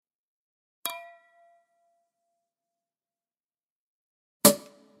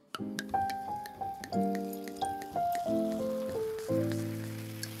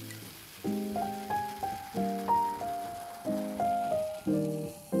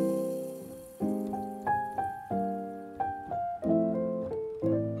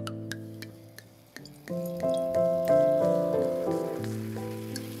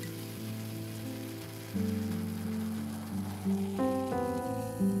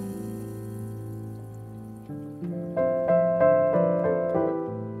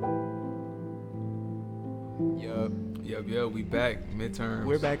Yup, we back. Midterms.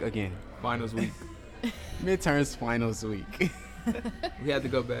 We're back again. Finals week. Midterms finals week. We had to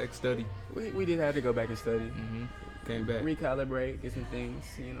go back, study. We did have to go back and study. Mm-hmm. Came back. Recalibrate, get some things,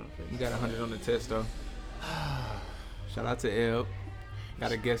 We got 100 on the test, though. Shout out to Eb.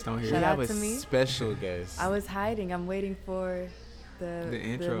 Got a guest on here. Shout out a to me. Special guest. I was hiding. I'm waiting for The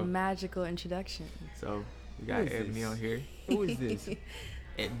intro. the magical introduction. So, we got Ebony on here. Who is this?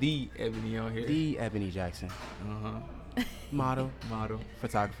 The Ebony on here. The Ebony Jackson. Model.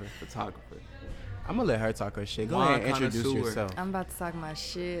 Photographer. I'm going to let her talk her shit. Go ahead and introduce connoisseur. yourself. I'm about to talk my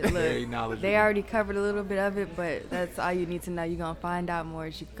shit. Very Look, knowledgeable. they already covered a little bit of it, but that's all you need to know. You're going to find out more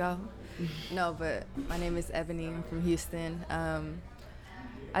as you go. No, but my name is Ebony. I'm from Houston.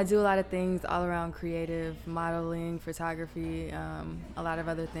 I do a lot of things all around creative, modeling, photography, a lot of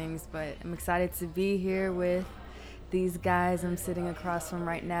other things, but I'm excited to be here with these guys I'm sitting across from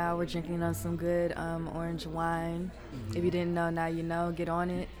right now. We're drinking on some good orange wine. If you didn't know, now you know. Get on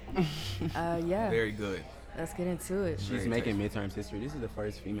it. Yeah. Very good. Let's get into it. She's making midterms history. This is the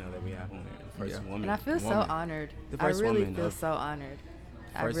first female that we have on here. The first woman. And I feel so honored. The I first really woman feel of- so honored.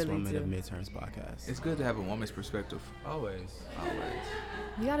 I First really woman do. of midterms podcast. It's good to have a woman's perspective. Always.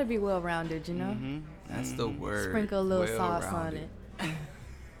 You gotta be well-rounded, you know? That's the word. Sprinkle a little sauce on Well-rounded. it.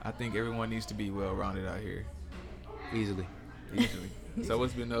 I think everyone needs to be well-rounded out here. Easily. So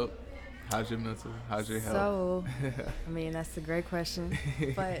what's been up? How's your mental? How's your health? So, I mean, that's a great question.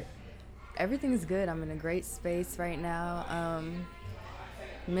 But everything's good. I'm in a great space right now.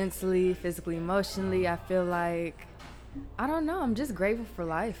 Mentally, physically, emotionally, I feel like, I don't know, I'm just grateful for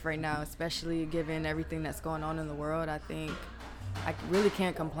life right now, especially given everything that's going on in the world. I think I really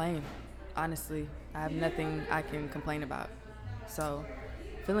can't complain, honestly. I have nothing I can complain about. So,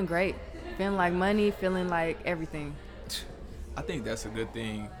 feeling great. Feeling like money, feeling like everything. I think that's a good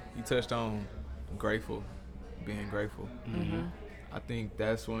thing. You touched on being grateful. Mm-hmm. I think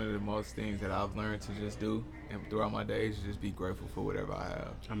that's one of the most things that I've learned to just do and throughout my days is just be grateful for whatever I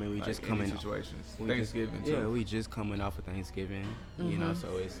have. I mean, we like just any coming situations. we Thanksgiving just, too. Yeah, we just coming off of Thanksgiving, you know, so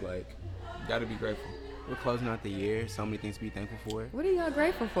it's like Got to be grateful. we're closing out the year. So many things to be thankful for. What are y'all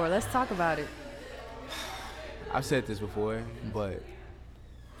grateful for? Let's talk about it. I've said this before, but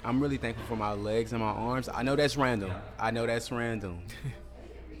I'm really thankful for my legs and my arms. I know that's random.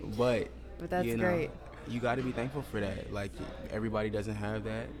 But that's you know, great. You got to be thankful for that. Like, everybody doesn't have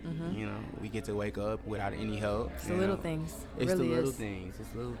that. You know, we get to wake up without any help. It's the little things. It It's really the little is. things.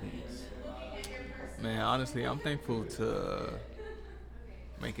 It's little things. Man, honestly, I'm thankful to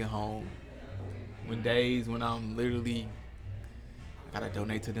make it home. When I'm literally, I gotta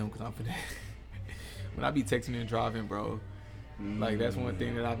donate to them because I'm finna. When I be texting and driving, bro, like that's one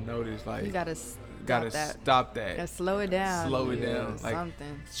thing that I've noticed. Like, You gotta stop that. Gotta slow it down. Slow it down. Like,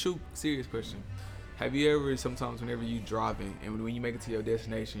 something. shoot, serious question. Have you ever, sometimes whenever you driving and when you make it to your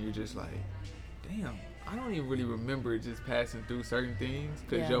destination, you're just like, damn, I don't even really remember just passing through certain things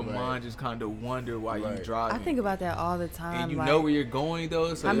because your mind just kind of wonder while you driving. I think about that all the time. And you like, know where you're going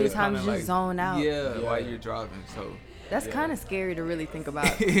though. So how many it's kinda times you like, zone out? Yeah, while you're driving. So that's kind of scary to really think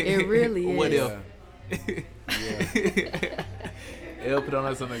about. It really is. What if? They'll put on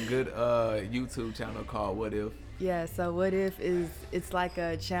us on a good YouTube channel called What If. Yeah, so What If it's like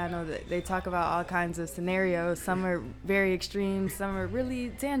a channel that they talk about all kinds of scenarios. Some are very extreme, some are really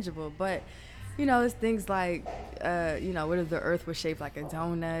tangible. But, you know, it's things like, you know, what if the earth was shaped like a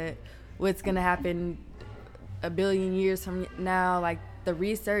donut? What's going to happen a billion years from now? Like, the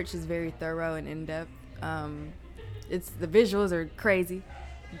research is very thorough and in-depth. The visuals are crazy,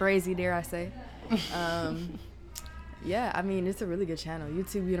 brazy, dare I say. Yeah, I mean, it's a really good channel.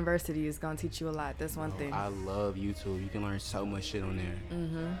 YouTube University is going to teach you a lot. That's one thing. I love YouTube. You can learn so much shit on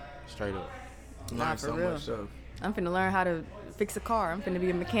there. Straight up. Learn for so real. much stuff. I'm finna learn how to fix a car. I'm finna be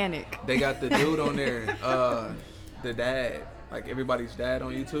a mechanic. They got the dude on there, the dad, like everybody's dad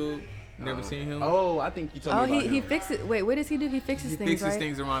on YouTube. Never seen him? Oh, I think you told me about him. he fixes. Wait, what does he do? He fixes things, fixes right?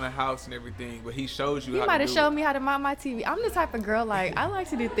 things around the house and everything, but he shows you He how might to have do showed it. me how to mount my TV. I'm the type of girl, like, I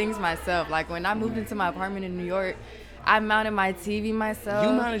like to do things myself. Like, when I moved into my apartment in New York, I mounted my TV myself.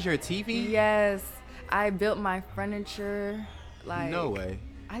 You mounted your TV? Yes. I built my furniture. Like, No way.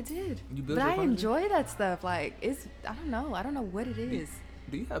 I did. You built but your I furniture? enjoy that stuff. Like, I don't know what it is.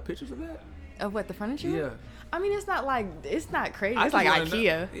 Do you have pictures of that? Of what, the furniture? Yeah. I mean, it's not crazy. I It's like just wanna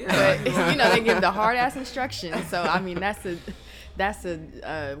IKEA. know. Yeah. But, they give the hard ass instructions. So, I mean, that's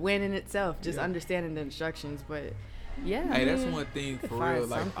a win in itself, just understanding the instructions. But, yeah. Hey, that's one thing for real.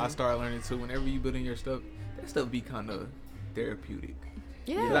 Like, I something. started learning too. Whenever you building your stuff, that stuff be kind of therapeutic.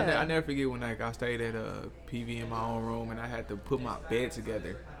 Yeah. 'Cause I never forget when I stayed at PV in my own room and I had to put my bed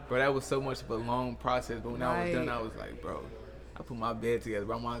together. Bro, that was so much of a long process. But when I was done, I was like, bro, I put my bed together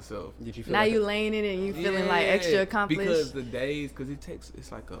by myself. Did you feel Now like you laying in it and you feeling like extra accomplished. Because the days,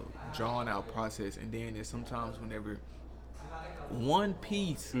 it's like a drawn out process. And then there's sometimes whenever one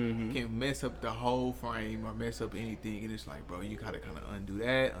piece can mess up the whole frame or mess up anything. And it's like, bro, you gotta kind of undo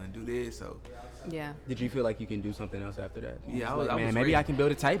that, undo this. So yeah. Did you feel like you can do something else after that? Yeah, I was was maybe ready. I can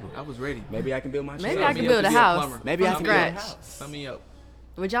build a table. I was ready. Maybe I can build my Maybe shit. I can build a house. Maybe I from can build a scratch. house. Sum me up.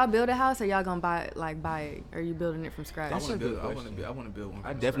 Would y'all build a house or y'all gonna buy it? Or are you building it from scratch? I want to build. good I question. want to build one.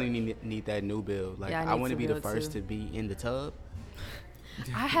 I from definitely need that new build. Like, Yeah, I I need want to to be the build first too. to be in the tub.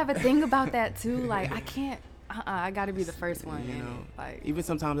 I have a thing about that too. Like, I can't. I gotta be the first one. You in know, it. Like, even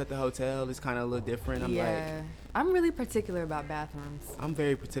sometimes at the hotel, it's kind of a little different. I'm yeah. I'm really particular about bathrooms. I'm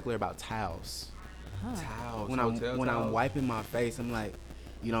very particular about towels. Huh. Towels. When hotel I'm towels. wiping my face, I'm like,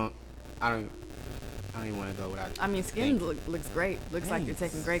 I don't even want to go without. I mean, skin looks great. Looks like you're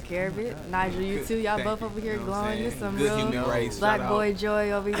taking great care of it. Nigel, you too. Y'all Thank both you. over here You know what I'm glowing. saying? There's some Good real human race. black Shout boy out.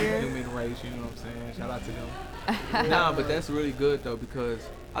 joy over here. Human race, you know what I'm saying? Shout out to them. Nah, but that's really good though, because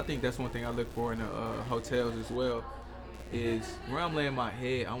I think that's one thing I look for in the hotels as well. Is where I'm laying my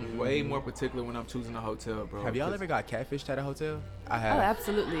head. I'm way more particular when I'm choosing a hotel, bro. Have y'all 'cause ever got catfished at a hotel? I Oh, have.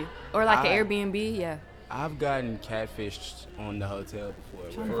 absolutely. Or like an Airbnb. Yeah. I've gotten catfished on the hotel before.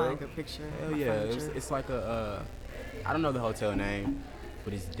 I'm trying to find a good picture. Hell yeah, it's like a I don't know the hotel name,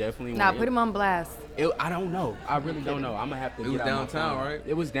 but it's definitely Nah, one. put him on blast. I don't know. I really don't know. I'm gonna have to. It was get out my downtown, phone. right?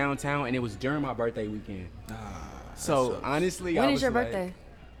 It was downtown, and it was during my birthday weekend. that So sucks. honestly, When I is was your like, birthday?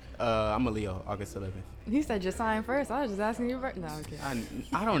 I'm a Leo, August 11th. He said your sign first. I was just asking your birthday. No, okay.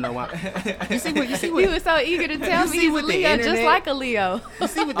 I don't know why. You see what He was so eager to tell me see he's a what the Leo, just internet- like a Leo. You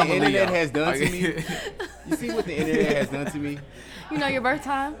see what the I'm a internet Leo. has done to me? You see what the internet has done to me? You know your birth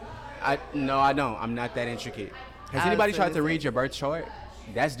time? No, I don't. I'm not that intricate. Has I anybody was tried gonna to say. read your birth chart?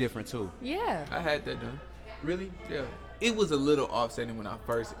 That's different too. Yeah. I had that done. Really? Yeah. It was a little offsetting when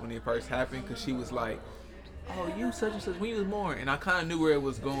it first happened, because she was like, "Oh, you such and such when you was born," and I kind of knew where it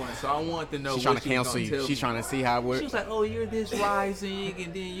was going, so I wanted to know. She's trying what to she was cancel gonna you. tell She's me. trying to see how it She works. was like, "Oh, you're this rising,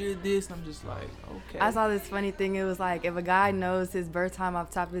 and then you're this." And I'm just like, okay. I saw this funny thing. It was like, if a guy knows his birth time off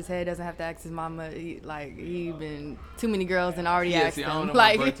the top of his head, doesn't have to ask his mama. He been too many girls and already asked see, I don't him. know my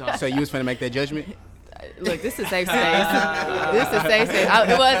Like, birth time. So you was finna make that judgment? look, this is safe space. This is safe space.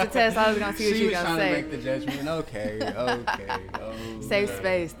 It was a test. I was gonna see what She you was were trying gonna to say. make the judgment. Okay. Safe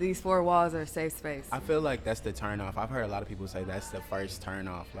space. These 4 walls are safe space. I feel like that's the turn off. I've heard a lot of people say that's the first turn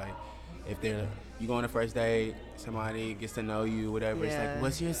off. Like, if you go on a first date, somebody gets to know you, whatever. It's Yeah. like,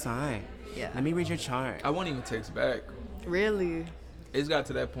 what's your sign? Yeah. Let me read your chart. I won't even text back. Really? It's got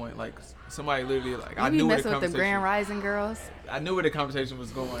to that point, like somebody literally like You I be knew where the messing with the conversation. Grand Rising girls? I knew where the conversation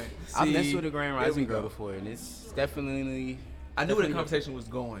was going. I've See, messed with a Grand there Rising we girl go. before, and it's definitely. I knew where the definitely conversation was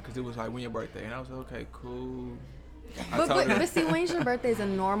going, because it was like, when your birthday, and I was like, okay, cool. I But, told her- but see, when's your birthday is a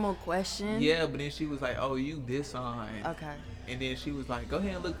normal question. yeah, but then she was like, oh, you this sign. Okay. And then she was like, go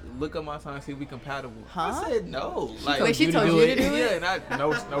ahead and look up my sign, see if we compatible. Huh? I said no. Like, Wait, she told you to do it? Yeah, and I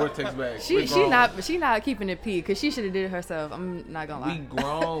no text back. She We grown. she not keeping it P, because she should have did it herself. I'm not gonna lie. We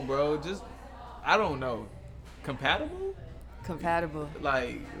grown, bro. Just I don't know. Compatible? Compatible.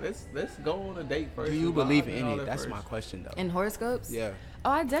 Like let's go on a date first. Do you and believe vibe in and all it? that That's first. my question, though. In horoscopes? Yeah. Oh,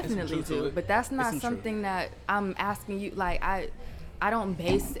 I definitely truth to do. it. But that's not some truth. something that I'm asking you. Like, I don't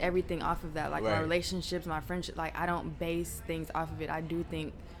base everything off of that. Like, my Right. relationships, my friendship, like, I don't base things off of it. I do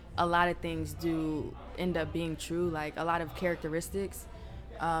think a lot of things do end up being true, like a lot of characteristics.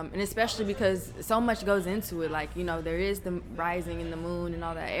 And especially because so much goes into it. Like, there is the rising and the moon and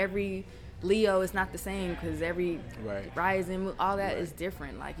all that. Every Leo is not the same, because every Right. rising, moon, all that Right. is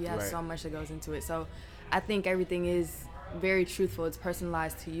different. Like, you have Right. so much that goes into it. So I think everything is very truthful. It's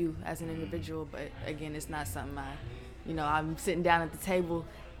personalized to you as an individual. But again, it's not something I'm sitting down at the table.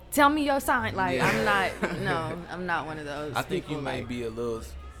 Tell me your sign. Like, Yeah. I'm not one of those. I think people, you may like, be a little,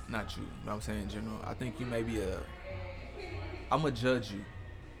 not you, but I'm saying in general. I think you may be I'm gonna judge you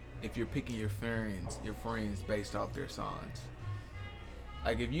if you're picking your friends based off their signs.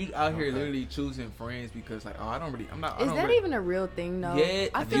 Like if you out here literally choosing friends because like, oh, I'm not. Is I don't that really, even a real thing though? Yeah,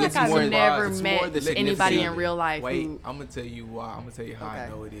 I feel like it's more- I've never it's more met the anybody in significant- real life Wait, who. I'm gonna tell you why. I'm gonna tell you how I Okay.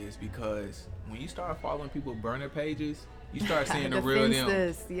 know it is because when you start following people burner pages, you start seeing the The real them,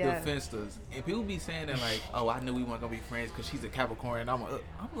 Finstas, yeah. the Finstas, and people be saying that like, oh, I knew we weren't gonna be friends because she's a Capricorn, and I'm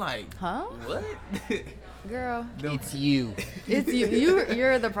like, Huh? what? Girl, It's you. it's you.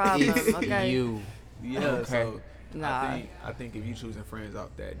 You're the problem. It's Okay. you. Yeah, Okay. so Nah. I think if you choosing friends off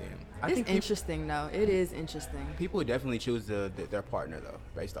that, then I It's think interesting though. It is interesting. people definitely choose their partner though,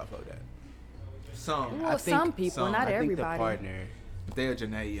 based off of that. some Well, some people, some. not I think everybody. the partner, they're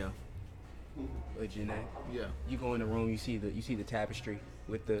Janae, yeah. with Janae, Yeah. you go in the room, you see the tapestry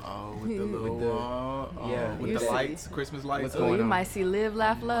with the. Oh, with the little, the- yeah. with You the see. lights, Christmas lights. What's Ooh, going you on? might see "Live,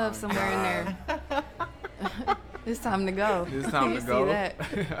 Laugh, Love" somewhere in there. It's time to go. It's time You to go. See that?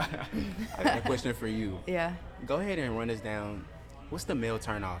 I got a question for you. Yeah. Go ahead and run us down. What's the male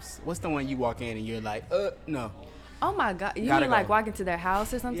turnoffs? What's the one you walk in and you're like, no. Oh my God. You Gotta mean like go. walk into their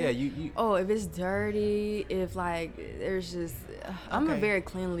house or something? Yeah, you. Oh, if it's dirty, if like there's just, I'm a Okay. very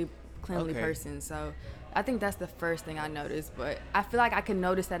cleanly Okay. person, so I think that's the first thing I notice. But I feel like I can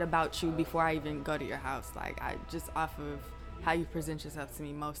notice that about you before I even go to your house. Like I just off of how you present yourself to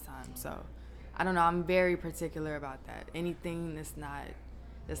me most times. So I don't know. I'm very particular about that. Anything that's not,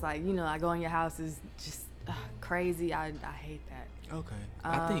 it's like I go in your house is just crazy. I hate that. Okay.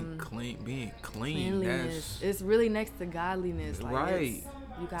 I think being clean, Cleanliness. that's It's really next to godliness. Like Right.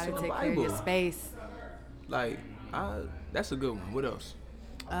 You gotta It's in the take care of your Bible. space. like, that's a good one. What else?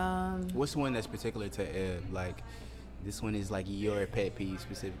 What's one that's particular to Eb? Like, this one is like your pet peeve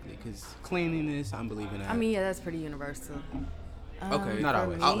specifically, because cleanliness, I'm believing that. I mean, yeah, that's pretty universal. Okay. Not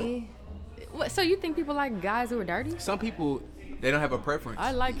for always. me, what, so you think people like guys who are dirty? some people, They don't have a preference.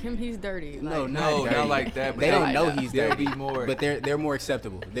 I like him. He's dirty. no, Like, No, dirty. not like that. But They don't know like, he's they'll dirty, be more. but they're more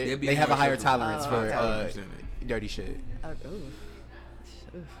acceptable. They'll be They have a more higher acceptable. tolerance for Tolerance in it. dirty shit.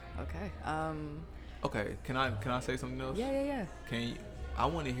 Oof, okay. Okay, can I say something else? Yeah. Can you, I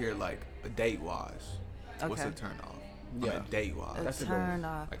want to hear like a date wise. What's Okay. a turn off? Yeah. On a date wise. That's a good Turn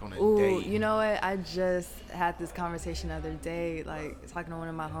off. Like on a Ooh, date. you know what? I just had this conversation the other day, like talking to one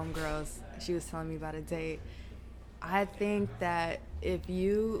of my homegirls. She was telling me about a date. I think that if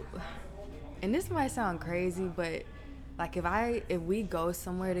you, and this might sound crazy, but like if we go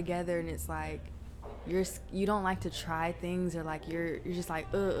somewhere together and it's like you don't like to try things, or like you're just like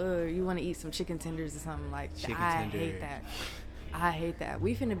you want to eat some chicken tenders or something, like Chicken I tender. hate that.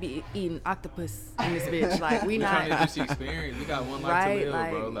 We finna be eating octopus in this bitch. Like we We're trying to not just experience. We got one life right. to live,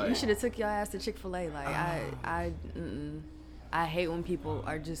 Like bro. Like you should have took your ass to Chick-fil-A. Like I hate when people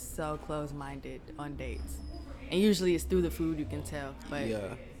are just so close-minded on dates. And usually it's through the food you can tell. But Yeah.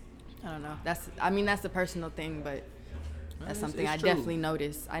 I don't know. That's a personal thing, but that's something it's I true. definitely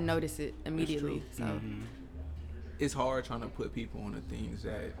notice. I notice it immediately. So it's hard trying to put people on the things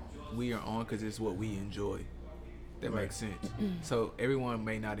that we are on because it's what we enjoy. That makes sense. So everyone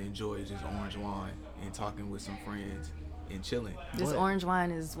may not enjoy just orange wine and talking with some friends and chilling. this But- orange wine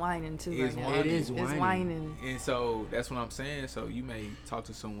is whining too It's right now. whining. It is It's whining. whining. And so that's what I'm saying. So you may talk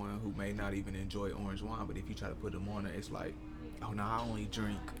to someone who may not even enjoy orange wine, but if you try to put them on it, it's like, oh no, I only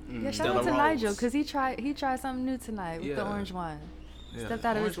drink. Yeah, shout Stella out to Rose. Nigel because he tried something new tonight with the Yeah. orange wine. Yeah. Stepped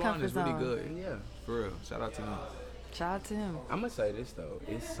out of orange his wine comfort is really zone. good. Yeah. For real. Shout out to him. Shout out to him. I'm gonna say this though,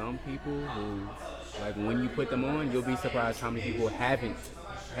 it's some people who, like, when you put them on, you'll be surprised how many people haven't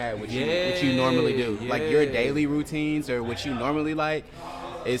had what you normally do. Like your Yeah. daily routines or what you normally like.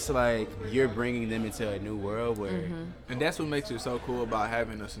 It's like you're bringing them into a new world where And that's what makes it so cool about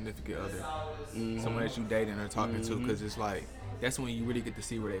having a significant other, someone that you dating or talking to, because it's like that's when you really get to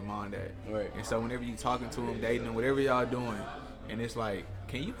see where they mind at. Right. And so whenever you talking to them, dating them, whatever y'all doing, and it's like,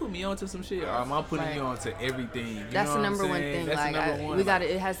 can you put me onto some shit, or am I putting Right. you onto everything? You That's know the what number I'm one saying? thing. That's Like the number one. we got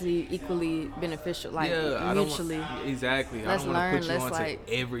it has to be equally beneficial, like I mutually. don't want, exactly. Let's I don't want learn, to put you let's, onto like,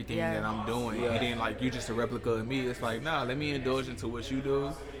 everything yeah. that I'm doing, Yeah. and then like you just a replica of me. It's like, nah, let me indulge into what you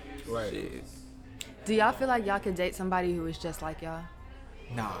do. Right. Shit. Do y'all feel like y'all could date somebody who is just like y'all?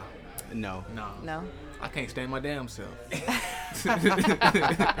 Nah, no. No. I can't stand my damn self.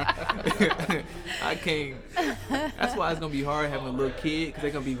 I can't. That's why it's gonna be hard having a little kid, because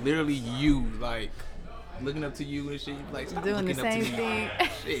they're gonna be literally you, like looking up to you and shit. You be like, stop Doing the looking up same to me. thing.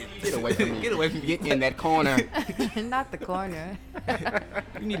 Shit, Get away from me. Get away from me. Get in that corner. Not the corner.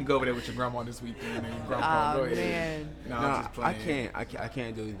 You need to go over there with your grandma this weekend and your grandpa. Oh Go ahead. man. No, No, I'm just playing. I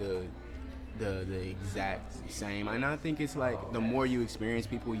can't do the exact same. And I think it's like the more you experience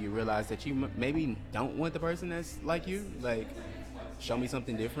people, you realize that you maybe don't want the person that's like you. Like, show me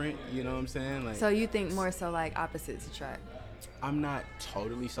something different. You know what I'm saying? Like, So you think more so like opposites attract? I'm not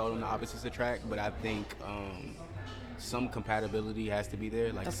totally sold on the opposites attract, but I think some compatibility has to be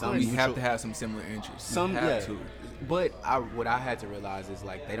there. Like Of some course. You have to have some similar interests. some you have yeah. to. But what I had to realize is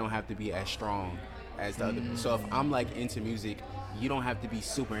like they don't have to be as strong as the other. So if I'm like into music, you don't have to be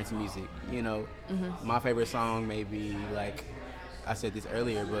super into music. You know, my favorite song may be like I said this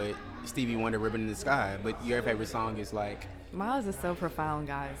earlier, but Stevie Wonder, "Ribbon in the Sky." But your favorite song is like Miles is so profound,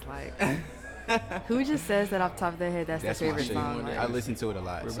 guys. Like, who just says that off the top of their head? That's their my favorite shit. song. Like, I listen to it a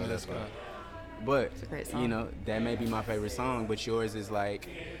lot, so that's good. But a great song. you know, that may be my favorite song, but yours is like,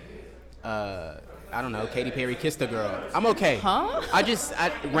 I don't know, Katy Perry, "Kissed a Girl." I'm okay. Huh? I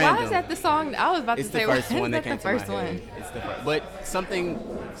random. Why is that the song? I was about It's to the say, first why one is that that came the to my first head. one? It's the first, but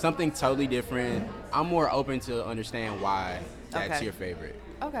something totally different. I'm more open to understand why that's Okay. your favorite.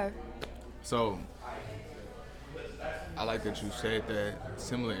 Okay. So, I like that you said that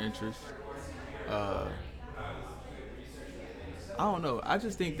similar interests. I don't know. I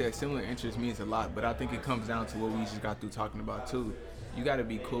just think that similar interests means a lot, but I think it comes down to what we just got through talking about too. You got to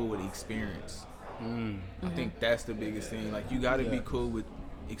be cool with the experience. I think that's the biggest thing. Like, you got to be cool with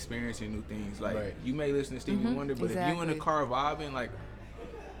experiencing new things. Like, Right. you may listen to Stevie Wonder, but if you in the Exactly. car vibing, like,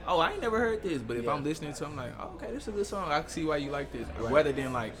 oh, I ain't never heard this, but if Yeah. I'm listening to it, I'm like, oh, okay, this is a good song. I can see why you like this. Rather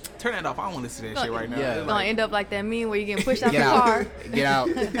than like, turn that off. I don't want to listen to that shit right now. Yeah. It's Gonna like, end up like that meme where you getting pushed out Get the out. car. Get out.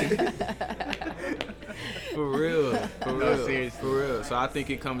 for real, for No, real, seriously. for real. So I think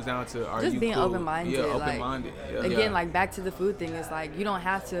it comes down to, are Just you being cool? open-minded, Yeah, like, open-minded. Yeah. Again, like back to the food thing, it's like you don't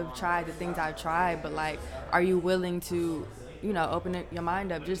have to have tried the things I've tried, but like, are you willing to, you know, open up your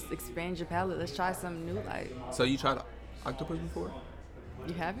mind up, just expand your palate. Let's try something new. Like, So you tried octopus before?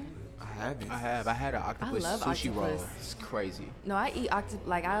 you haven't? I haven't. I have. I had an octopus love sushi roll. octopus. It's crazy. No, I eat octopus.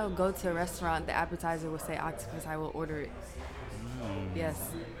 Like, I'll go to a restaurant, the appetizer will say octopus, I will order it. Yes.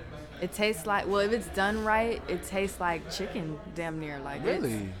 It tastes like, well, if it's done right, it tastes like chicken, damn near. Like,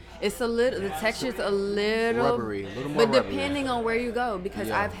 Really? It's a little, the texture's a little Rubbery, a little more but rubbery. depending on where you go, because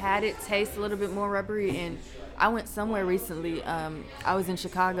Yeah. I've had it taste a little bit more rubbery. And I went somewhere recently. I was in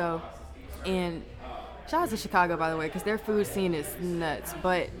Chicago, and shout out to Chicago, by the way, because their food scene is nuts.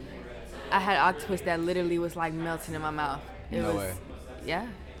 But I had octopus that literally was like melting in my mouth. It No was, way. yeah,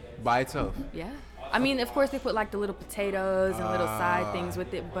 By itself. yeah. I mean, of course, they put like the little potatoes and little side things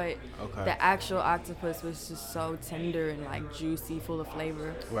with it, but Okay. the actual octopus was just so tender and like juicy, full of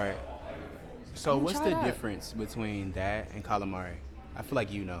flavor. Right. So Come what's try the it out. difference between that and calamari? I feel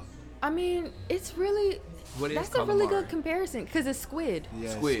like you know. I mean, it's really, What is that's a really calamari? good comparison because it's squid.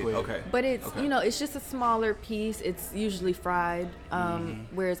 Yeah, Squid. Okay. But it's, Okay. you know, it's just a smaller piece. It's usually fried,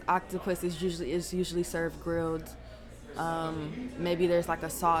 whereas octopus is usually served grilled. Maybe there's like a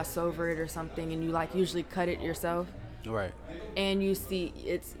sauce over it or something, and you like usually cut it yourself. Right. And you see,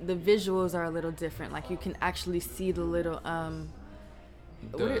 the visuals are a little different. Like, you can actually see the little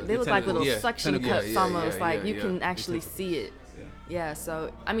they look like little suction cups almost. Like, you can actually see it. Yeah,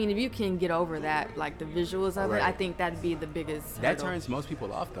 so I mean, if you can get over that, like the visuals of Right. it, I think that'd be the biggest That hurdle. turns most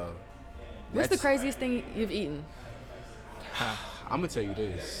people off though. What's the That's- craziest thing you've eaten? I'm gonna tell you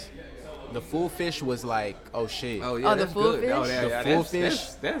this. The full fish was like, oh shit. Oh yeah, Oh, the that's full good. fish? Oh, yeah, The yeah, full that's- fish?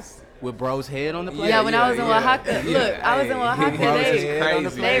 That's With bro's head on the plate. Yeah, when I was in yeah, Oaxaca, yeah. look, I was in Hey, Oaxaca. Bro, They,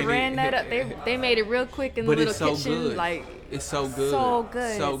 it's crazy, they man. ran that up. They made it real quick in the but little it's so kitchen. good. Like, it's so good. so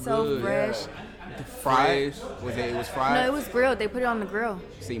good. So It's so good. fresh. The Fried? fresh. Was it? It was fried. No, it was grilled. They put it on the grill.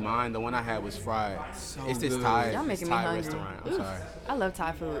 See, mine, the one I had was fried. So it's this good. Thai. Y'all it's making me Thai hungry. restaurant. I'm Oof. sorry. I love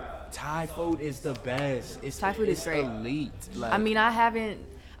Thai food. Thai food is the best. It's Thai food is it's great. elite. Like, I mean,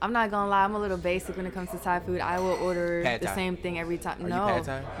 I'm not gonna lie, I'm a little basic when it comes to Thai food. I will order Pad the Thai. same thing every time. Are you No, Pad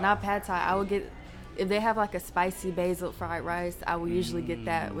Thai? not pad Thai. I will get, if they have like a spicy basil fried rice, I will usually get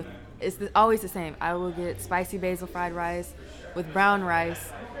that with, always the same. I will get spicy basil fried rice with brown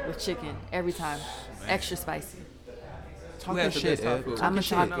rice with chicken every time. Extra spicy. talk Who that has the shit, best Thai Ed. food? I'm gonna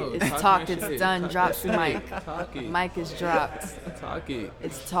Talk talk your it. shit. It's No, talked, talk your it's shit. done. Talk Drops the your mic. shit. Talk it. Mic is dropped. Talk it.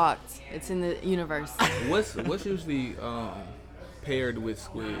 It's talked. It's in the universe. What's usually paired with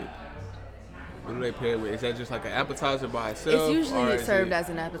squid? What do they pair with? Is that just like an appetizer by itself? It's usually or is served it- as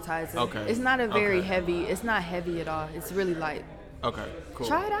an appetizer. Okay. It's not a very Okay. heavy. It's not heavy at all. It's really light. Okay, cool.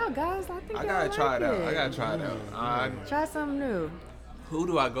 Try it out, guys. I think I y'all gotta like try it out. it. I gotta try it out. Try something new. Who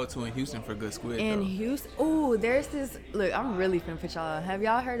do I go to in Houston for good squid? In though? Houston, ooh, there's this. Look, I'm really finna put y'all on. Have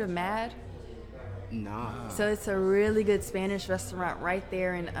y'all heard of Mad? Nah. So it's a really good Spanish restaurant right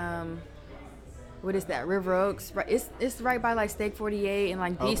there in what is that? River Oaks. It's right by like Steak 48 and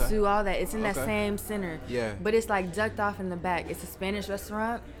like Okay. Bisou, all that. It's in that Okay. same center. Yeah. But it's like ducked off in the back. It's a Spanish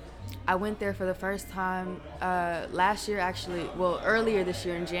restaurant. I went there for the first time last year, actually. Well, earlier this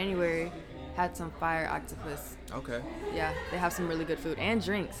year in January. had some fire octopus. Okay. Yeah, they have some really good food and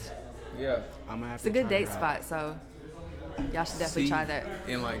drinks. Yeah. I'm gonna have It's to a good try date it out. spot, so y'all should definitely try that.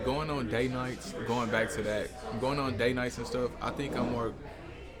 And like going on date nights, going back to that, going on date nights and stuff, I think I'm more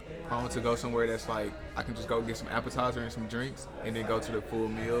prone to go somewhere that's like I can just go get some appetizer and some drinks and then go to the full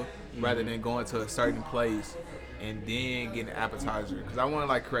meal rather than going to a certain place and then getting an appetizer because I want to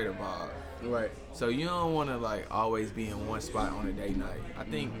like create a vibe. Right. So you don't want to like always be in one spot on a date night. I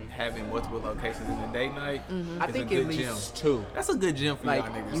think having multiple locations in a date night I is think a at good least gym. 2. That's a good gym for Like,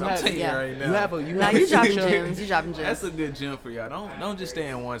 y'all niggas. you I'm have- telling you yeah. right now. You Now have you a dropping gym. gems. You dropping gems. That's a good gym for y'all. Don't just stay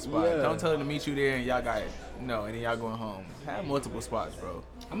in one spot. Yeah. Don't tell them to meet you there and y'all got no, and then y'all going home. Have multiple spots, bro.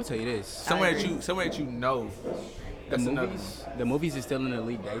 I'm gonna tell you this. Somewhere agree. that you know. The That's another movies is still an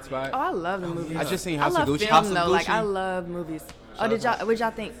elite date spot. Oh, I love the movies. I just seen I House love of Gucci. film House of though. Like Gucci. I love movies. Oh, what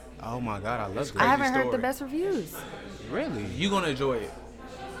y'all think? Oh my god, I love It's it. crazy. I haven't heard story. the best reviews. Really? You gonna enjoy it.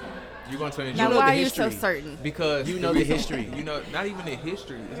 You're going to enjoy Now, know it why the are you so history. certain? because You know the reason- history. You know, not even the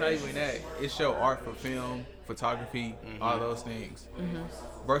history. It's not even that. It show art for film, photography, all those things.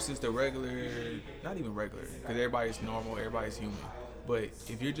 Versus the regular, not even regular, because everybody's normal, everybody's human. But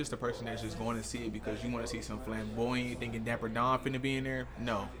if you're just a person that's just going to see it because you want to see some flamboyant, thinking Dapper Don finna be in there,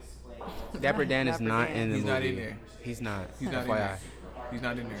 no, Dapper Dan is Dapper not Dan. in the He's movie. not in there. He's not. he's not in FYI. there. He's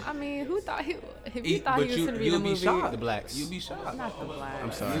not in there. I mean, who thought he? If you He- thought he but was gonna be in you'll the be movie, shocked. The blacks. You'll be shocked. not the black.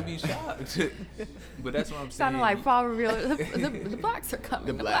 I'm sorry. You'll be shocked. But that's what I'm saying. Sounded like Paul revealed the blacks are coming.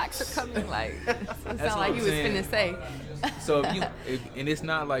 The The blacks blacks. are coming. Like it what sounded like I'm you was saying. finna say. So and it's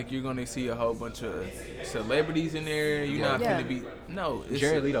not like you're gonna see a whole bunch of celebrities in there. You're not Yeah. gonna be It's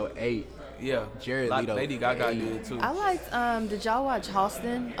Jared Leto 8. Yeah, Jared Leto, Lady Gaga hey. did too. I liked. Did y'all watch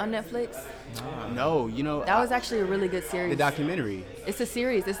Halston on Netflix? No, you know That was actually a really good series. the documentary, It's a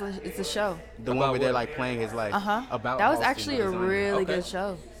series. It's a show. the one About where they're what? like playing his life. About That was Halston, actually the a designer. really Okay. good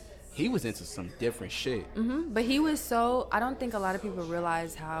show. He was into some different shit. But he was so. I don't think a lot of people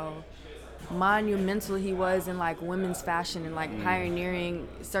realize how monumental he was in like women's fashion and like pioneering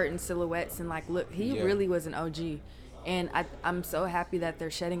certain silhouettes and like look. He Yeah. really was an OG. And I'm so happy that they're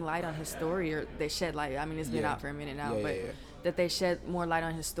shedding light on his story, or they shed light. I mean, it's been Yeah. out for a minute now, Yeah, but yeah. that they shed more light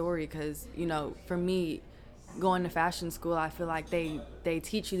on his story because, you know, for me, going to fashion school, I feel like they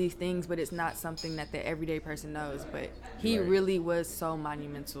teach you these things, but it's not something that the everyday person knows. But he Right. really was so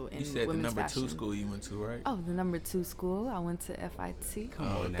monumental in You said the women's number fashion. 2 school you went to, right? Oh, the number 2 school. I went to FIT. Come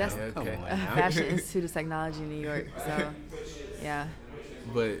on now. That's Come okay. on now. Fashion Institute of Technology in New York. So, yeah.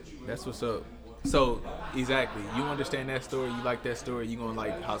 But that's what's up. So exactly, you understand that story. You like that story. You gonna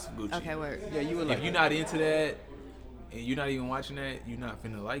like House of Gucci. Okay, word. Yeah, you were like. If you're not into that and you're not even watching that, you're not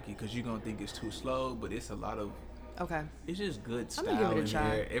finna like it because you're gonna think it's too slow. But it's a lot of. Okay. It's just good I'm style gonna give it a in try.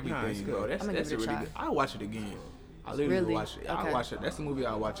 there. Everything, Nah, it's bro. good. That's I'm gonna that's a give it a really try. good. I'll watch it again. I literally Really? watch it. I'll Okay. watch it. That's the movie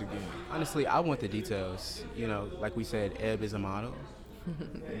I'll watch again. Honestly, I want the details. You know, like we said, Eb is a model.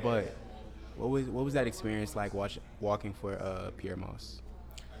 But what was that experience like walking for Pyer Moss?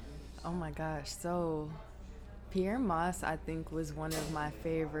 Oh my gosh. So, Pyer Moss, I think, was one of my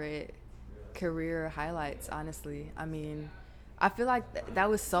favorite career highlights, honestly. I mean, I feel like that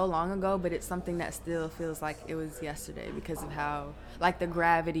was so long ago, but it's something that still feels like it was yesterday because of how, like, the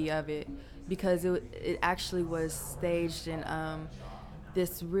gravity of it. Because it actually was staged in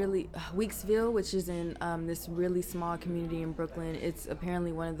this really, Weeksville, which is in this really small community in Brooklyn. It's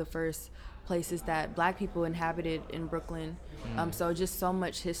apparently one of the first places that Black people inhabited in Brooklyn. So just so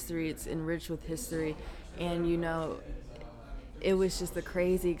much history. It's enriched with history. And, you know, it was just a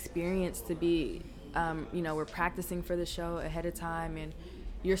crazy experience to be, you know, we're practicing for the show ahead of time, and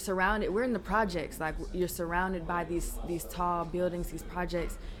you're surrounded, we're in the projects, like you're surrounded by these tall buildings, these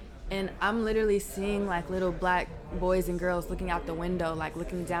projects, and I'm literally seeing like little Black boys and girls looking out the window, like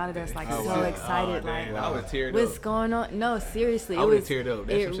looking down at us, like Oh, so wow. excited, Oh, damn. like I would tear it what's up. going on? No, seriously, I it would've was, teared up.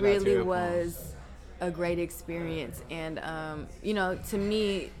 That's it some shit I'd really tear up on. was a great experience, and you know, to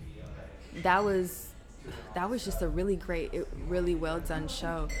me, that was just a really great, really well done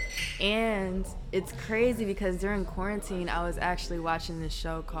show. And it's crazy because during quarantine, I was actually watching this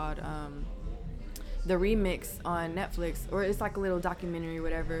show called The Remix on Netflix, or it's like a little documentary,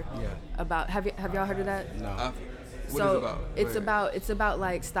 whatever. Yeah. About have y'all heard of that? No. What So is it about? Go ahead. it's about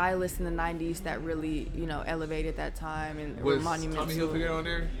like stylists in the '90s that really, you know, elevated that time and were Was monumental. Tommy Hilfiger on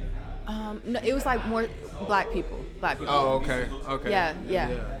there? No, it was like more Black people. Oh, okay, okay. Yeah.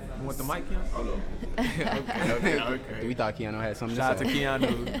 You want the mic, Keanu? Oh, no. okay. We thought Keanu had something Shout out to to say.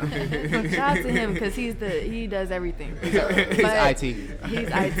 Keanu. Shout out to him because he does everything. He's But IT. He's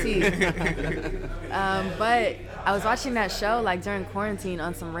IT. But I was watching that show like during quarantine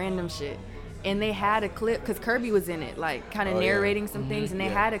on some random shit, And they had a clip, because Kirby was in it, like kind of narrating some things, and they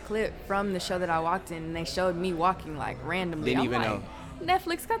had a clip from the show that I walked in, and they showed me walking like randomly. Didn't I'm even like, know.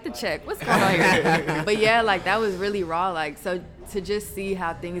 Netflix got the check. What's going on here? But yeah, like that was really raw. Like, so to just see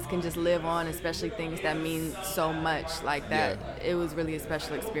how things can just live on, especially things that mean so much like that, it was really a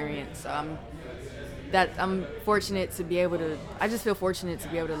special experience. I'm fortunate to be able to, I just feel fortunate to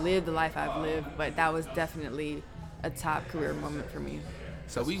be able to live the life I've lived, but that was definitely a top career moment for me.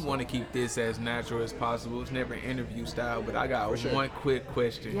 So we want to keep this as natural as possible. It's never interview style, but I got one quick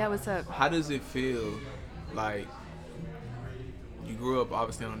question. Yeah, what's up? How does it feel like you grew up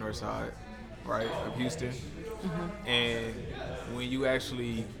obviously on the north side, right, of Houston, and when you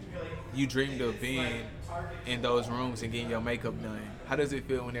dreamed of being in those rooms and getting your makeup done, how does it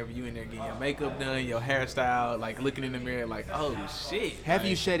feel whenever you in there getting your makeup done, your hairstyle, like looking in the mirror like, oh shit? Have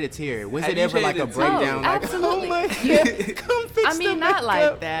you shed a tear? Was Have it you ever shed like a a tear? breakdown? Oh, Like, absolutely. oh my God, come fix I mean, the not like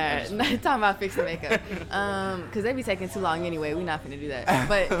makeup. that. Not talking about fixing makeup, because they be taking too long anyway. We're not gonna do that.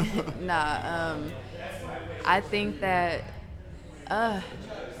 But nah, I think that I've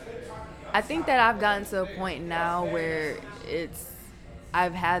gotten to a point now where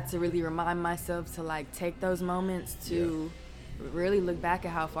I've had to really remind myself to like take those moments to really look back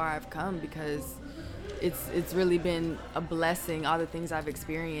at how far I've come, because it's really been a blessing, all the things I've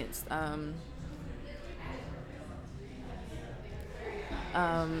experienced.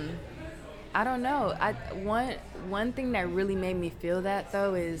 I don't know. One thing that really made me feel that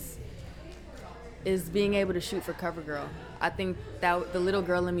though is being able to shoot for CoverGirl. I think that the little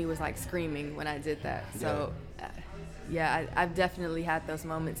girl in me was like screaming when I did that. So I've definitely had those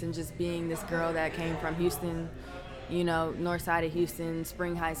moments, and just being this girl that came from Houston, you know, north side of Houston,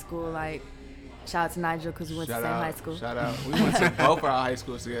 Spring High School, like shout out to Nigel because we went to the same high school. Shout out. We went to both our high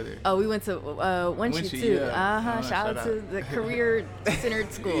schools together. Oh, we went to Winchie too. Yeah. Shout out to the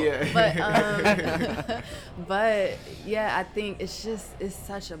career-centered school. Yeah. But yeah, I think it's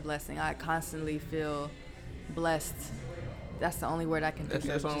such a blessing. I constantly feel blessed. That's the only word I can think of.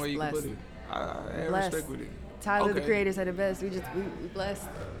 That's the only way you can put it. I have respect with it. Tyler, the creators are the best. We blessed.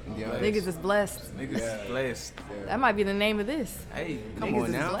 Yeah. Niggas is blessed. Niggas is blessed. That might be the name of this. Hey, Come Niggas on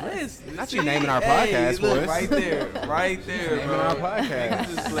is now. blessed. Not you naming our podcast for look, us. right there, Naming bro. our podcast.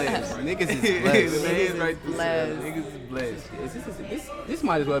 Niggas is blessed. Niggas is blessed. The man's right there. blessed. Niggas is blessed. This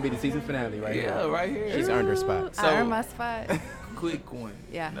might as well be the season finale right here. Yeah, right here. She's earned her spot. I earned my spot. Quick one.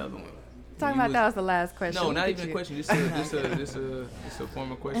 Yeah. Another one. Talking about that was the last question. No, Look not at even a you. question. Just a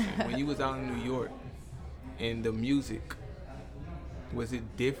formal question. When you was out in New York, and the music, was it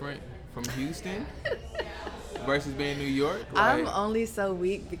different from Houston versus being in New York? I'm only so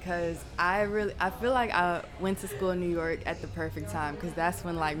weak because I feel like I went to school in New York at the perfect time, because that's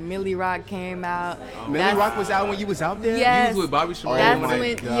when like Millie Rock came out. Millie Rock was out when you was out there? Yes. You was with Bobby Shmurda. That's my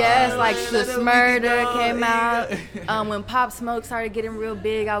when, God. yes, like the Shut up, we can Smurda go. came out. When Pop Smoke started getting real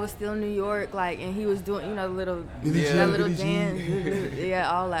big, I was still in New York, like, and he was doing, that little dance,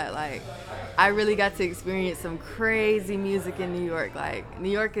 yeah, all that. Like, I really got to experience some crazy music in New York. Like, New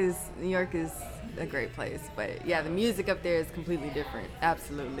York is a great place, but yeah, the music up there is completely different.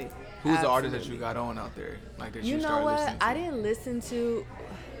 Absolutely. Who's the artist that Absolutely. you got on out there? Like that You you know started what? listening to?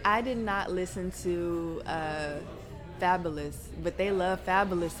 I did not listen to Fabulous, but they love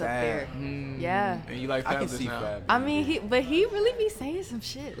Fabulous up there. Yeah. And you like I can Fabulous see now? Fab. I mean, he really be saying some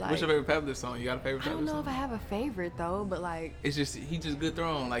shit. Like, What's your favorite Fabulous song? You got a favorite I don't Fabulous know if I song? have a favorite though, but like, It's just, he just good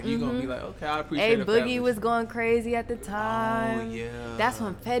throwing. Like, you gonna be like, okay, I appreciate A it. Boogie Fabulous. was going crazy at the time. Oh, yeah. That's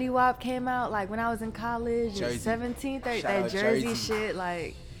when Fetty Wap came out. Like when I was in college, Jersey. 17, 30, Shout that out Jersey Jersey. shit.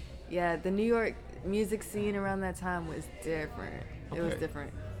 Like, yeah, the New York music scene around that time was different. It was Okay.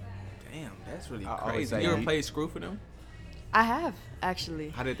 different. Damn, that's really I always crazy. say You ever you- played Screw for them? I have, actually.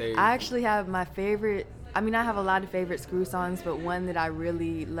 How did they? I actually have my favorite. I mean, I have a lot of favorite Screw songs, but one that I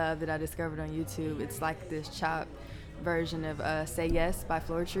really love that I discovered on YouTube, it's like this chopped version of Say Yes by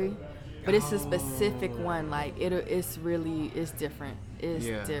Floor Tree. But it's a specific one. Like, it's different. It's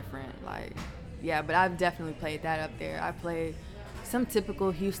Yeah. different. Like, yeah, but I've definitely played that up there. I played some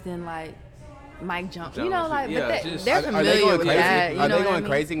typical Houston, like, Mike Jones. You know, like, Yeah, but just- they're Are they familiar going with crazy? that. You Are know they what I going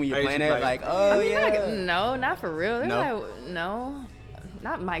mean? crazy when you're Crazy playing that? play. Like, oh, I mean, yeah. no, not for real. They're No? like, no,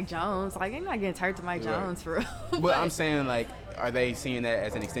 not Mike Jones. Like, I'm not getting turned to Mike Right. Jones for real. But I'm saying, like, are they seeing that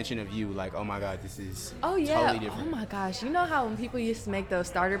as an extension of you? Like, oh my God, this is oh yeah. totally different. Oh my gosh. You know how when people used to make those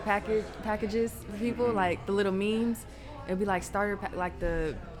starter packages for people, Mm-hmm. like the little memes? It'd be like starter pack, like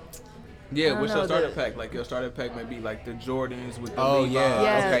the. Yeah, I what's don't your know, starter the- pack? Like your starter pack may be like the Jordans with the Oh, Levi's. yeah.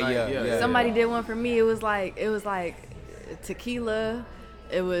 Yeah. Okay, yeah. Somebody did one for me. It was like tequila.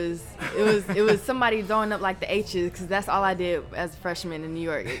 it was somebody throwing up like the H's, because that's all I did as a freshman in New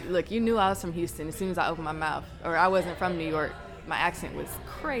York. Look, you knew I was from Houston as soon as I opened my mouth, or I wasn't from New York. My accent was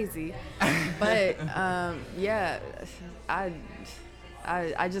crazy, but yeah,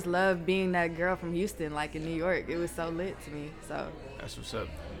 I just love being that girl from Houston, like in New York. It was so lit to me. So That's what's up.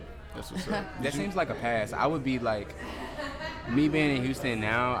 That's what's up. That seems like a pass. I would be like, me being in Houston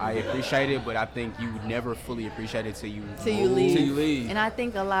now, I appreciate it, but I think you would never fully appreciate it till you leave. And I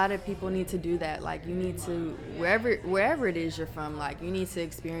think a lot of people need to do that. Like, you need to, wherever it is you're from, like, you need to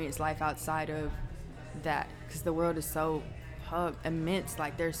experience life outside of that, because the world is so immense.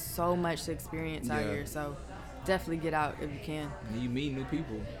 Like, there's so much to experience out here. So definitely get out if you can. You meet new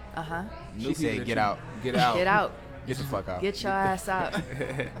people. She said, get out. Get out. Get out. Get the fuck out. Get your ass out.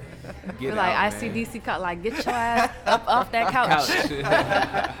 Get like out, ICDC, like, get your ass up off that couch.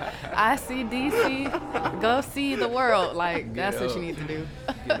 ICDC, go see the world. Like, that's what you need to do.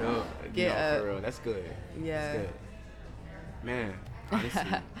 Get up. Get up. For real. That's good. Yeah. That's good. Man, honestly,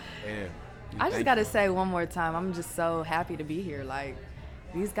 yeah. I just gotta say one more time, I'm just so happy to be here. Like,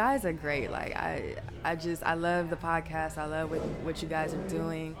 these guys are great. Like, I love the podcast. I love what you guys are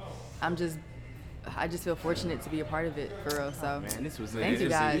doing. I just feel fortunate to be a part of it, for real. So, man, this was thank you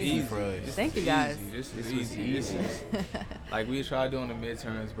guys. easy for us. Thank you guys. This was easy. Like, we try doing the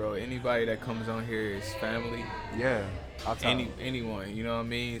midterms, bro. Anybody that comes on here is family. Yeah. Anyone, you know what I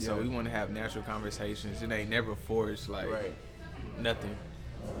mean? So we want to have natural conversations. It ain't never forced, like, nothing.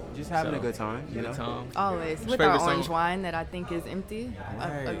 Just having a good time, you know? Always. With our orange wine that I think is empty.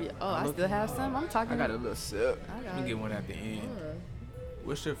 Right. I still have some? I'm talking. I got a little sip. Let me get one at the end.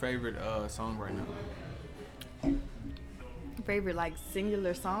 What's your favorite song right now? Favorite, like,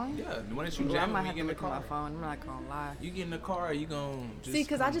 singular song? Yeah, the one that you I jam might when have you to get in the look at car. my phone. I'm not gonna lie. You get in the car, you gon' just... See,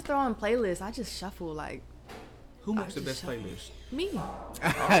 because I just throw on playlists. I just shuffle, like... Who makes the best playlist? Me.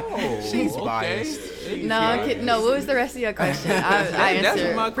 Oh, She's okay. biased. No, I'm kidding. No, what was the rest of your question? I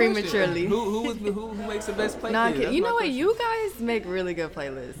answered my prematurely. Who makes the best playlist? No, I'm kidding. That's You my know what? question. You guys make really good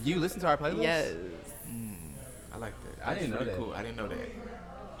playlists. You listen to our playlist? Yes. I like that. I didn't know that. Cool. I didn't know that.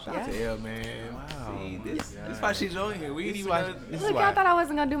 Shout out to Elle, man. Wow. See, this why she's on here. We didn't even know. Look, I thought I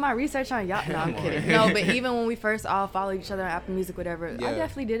wasn't going to do my research on y'all. No, I'm kidding. No, but even when we first all followed each other on Apple Music, whatever, I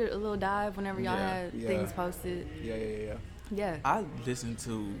definitely did a little dive whenever y'all had things posted. Yeah. I listened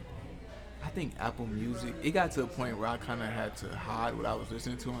to, I think, Apple Music. It got to a point where I kind of had to hide what I was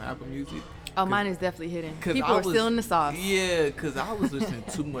listening to on Apple Music. Oh, mine is definitely hidden. People I are still in the sauce. Yeah, because I was listening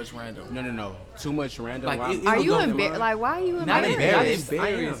to too much random. No. Too much random. Like, random. Are you embarrassed? Like, why are you Not embarrassed?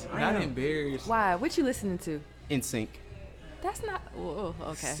 embarrassed. I Not am. embarrassed. Why? What you listening to? In sync. That's not. Oh,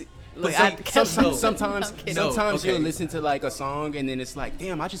 okay. See, Look, Sometimes okay. you'll listen to like a song and then it's like,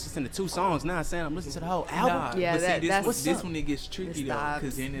 damn, I just listened to 2 songs. Now I'm saying I'm listening to the whole album. Nah, Yeah, but see, that's this when it gets tricky It's though, the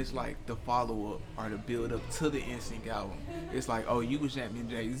because then it's like the follow up or the build up to the NSYNC album. It's like, oh, you was jamming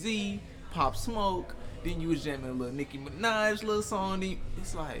Jay-Z, Pop Smoke, then you was jamming a little Nicki Minaj little song. Then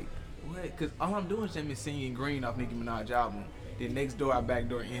it's like, what? Because all I'm doing is jamming Singing Green off Nicki Minaj album. Then next door I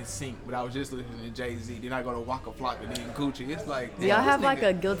backdoor NSYNC, but I was just listening to Jay-Z. Then I go to Waka Flocka, then Gucci. It's like, Do y'all have like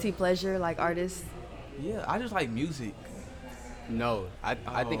a guilty pleasure, like, artist? Yeah, I just like music. No, I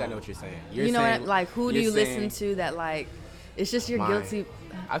think I know what you're saying. You're You know saying, what? Like, who do you're you listen saying to that, like, it's just your mine. guilty?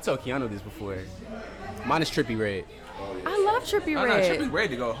 I've told Keanu this before. Mine is Trippie Redd. I love Trippie I'm not Redd. tripping ready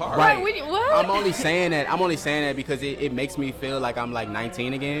to go hard. Right. What? I'm only saying that because it makes me feel like I'm like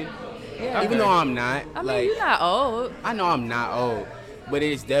 19 again. Yeah. Even though I'm not. I mean, like, you're not old. I know I'm not old, but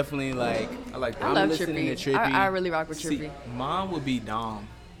it's definitely like I like that. I I'm love listening Trippie. to Trippie. I really rock with See, Trippie. mine would be Dom.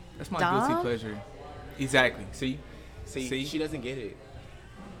 That's my Dom? guilty pleasure. Exactly. See, See, she doesn't get it.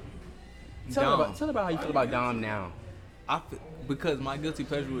 Dom. Tell her about how you feel about Dom now. Because my guilty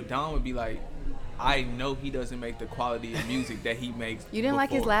pleasure with Dom would be like, I know he doesn't make the quality of music that he makes. You didn't like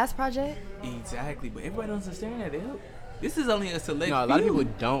his before. last project? Exactly, but everybody don't understand that. This is only a select. No, a lot of few.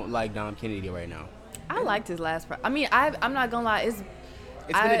 people don't like Dom Kennedy right now. I liked his last project. I mean, I'm not gonna lie. It's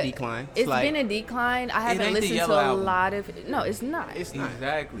been a decline. It's been a decline. I haven't ain't the listened to Yellow a album. lot of. No, it's not. It's not.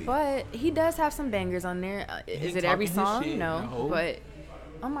 Exactly. But he does have some bangers on there. Is it every talking his song? shit, No. But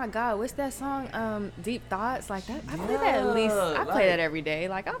oh my God, what's that song? Deep Thoughts. Like that. I play that at least. I play that every day.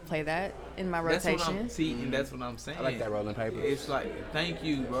 Like I play that in my That's what rotation. and that's what I'm saying. I like that rolling paper. It's like, thank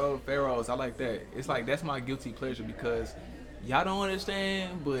you, bro, Pharaohs. I like that. It's like that's my guilty pleasure because y'all don't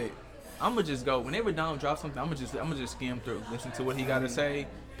understand, but I'ma just go whenever Dom drops something. I'ma just skim through, listen to what he gotta say,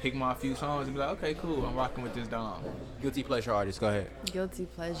 pick my few songs, and be like, okay, cool, I'm rocking with this Dom. Guilty pleasure artist. Go ahead. Guilty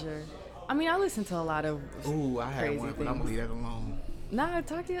pleasure. I mean, I listen to a lot of. Ooh, I had crazy one, but I'm gonna things. leave that alone. Nah,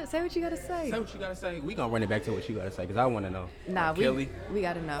 talk to you. Say what you gotta say. Say what you gotta say. We gonna run it back to what you gotta say because I want to know. Nah, Kelly? we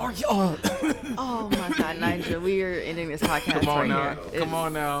gotta know. Oh my God, Nigel, we are ending this podcast Come on right now. here. Come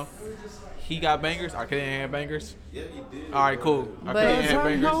on now. He got bangers. R. Kelly ain't have bangers. Yeah, he did. All right, cool. R. But Kelly ain't have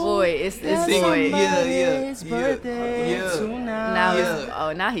bangers. boy, it's Sing boy. it. Yeah. birthday Yeah. tonight. Now Yeah.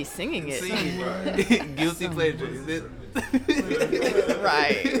 it's now he's singing it. Sing. Guilty pleasure. Is it?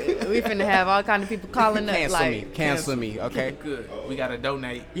 Right. We finna have all kind of people calling up Cancel me, okay? Good. We gotta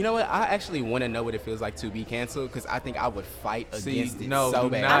donate. You know what? I actually want to know what it feels like to be canceled because I think I would fight against it no, so do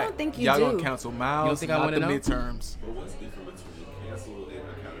bad. not. I don't think you Y'all do. gonna cancel Miles. You don't think I not wanna the know? midterms. But what's different between cancel and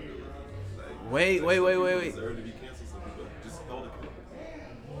accountability? Like, Wait. deserve to be canceled, some people just held accountable.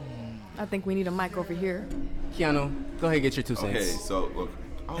 I think we need a mic over here. Keanu, go ahead and get your 2 cents. Okay, so look,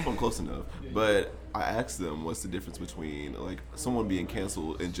 I hope I'm close enough, but I asked them what's the difference between like someone being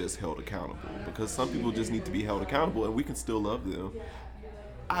canceled and just held accountable, because some people just need to be held accountable and we can still love them.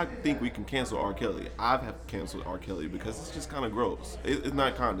 I think we can cancel R. Kelly. I've canceled R. Kelly because it's just kind of gross. It's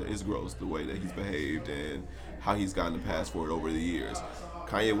not kind of, it's gross the way that he's behaved and how he's gotten the pass for it over the years.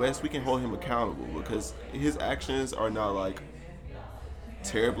 Kanye West, we can hold him accountable because his actions are not like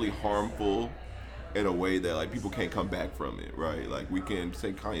terribly harmful in a way that like people can't come back from it, right? Like we can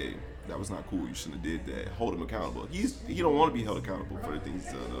say, Kanye, that was not cool. You shouldn't have did that. Hold him accountable. He don't want to be held accountable for the things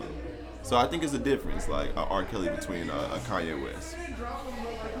he's done. So I think it's a difference, like R. Kelly between a Kanye West.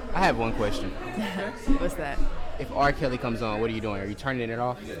 I have one question. What's that? If R. Kelly comes on, what are you doing? Are you turning it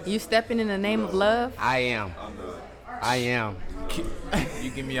off? You stepping in the name of love? I am. You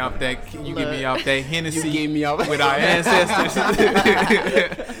get me off that. You get me off that Hennessy. You get me off with our ancestors.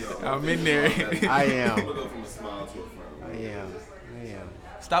 I'm in there. I am. I'm gonna go from a smile to a frown. I am.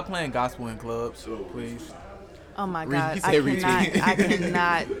 Stop playing gospel in clubs, please. Oh my Read- God, you I said retweet.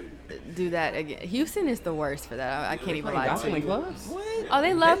 cannot do that again. Houston is the worst for that. I can't even lie to Gospel in you. clubs? Oh,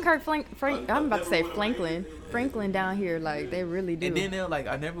 they love Kirk I'm about to say Franklin down here, like they really do. And then they'll like,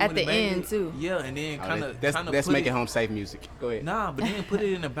 I never At would've the made end, it. too. Yeah, and then kind of That's making home safe music. Go ahead. Nah, but then put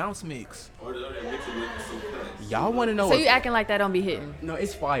it in a bounce mix. Or they mix it with some cuts. Y'all want to know So you acting like that don't be hitting? No,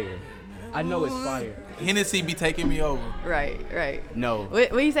 it's fire. I know it's fire. Hennessy be taking me over. Right. No.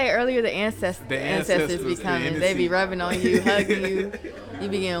 What you say earlier? The ancestors be ancestors, the coming. They Hennessy. be rubbing on you, hugging you. You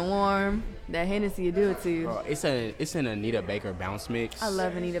be getting warm. That Hennessy will do it to you. Bro, it's an Anita Baker bounce mix. I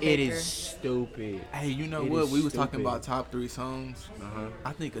love Anita It Baker. is stupid. Hey, you know It what? is We was talking stupid. about top 3 songs.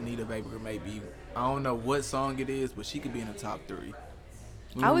 I think Anita Baker may be. I don't know what song it is, but she could be in the top 3.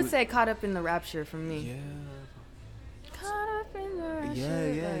 I would say Caught Up in the Rapture for me. Yeah. Caught up in the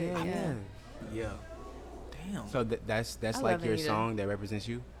rapture. Yeah. Damn. So that's I like love your Anita. song that represents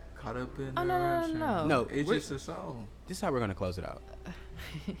you. Caught up in Oh, the no. rapture. No, It's we're- just a song. This is how we're gonna close it out.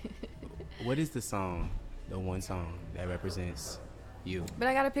 What is the one song that represents you? But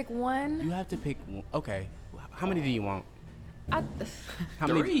I gotta pick one. You have to pick one. Okay. How many do you want? I, How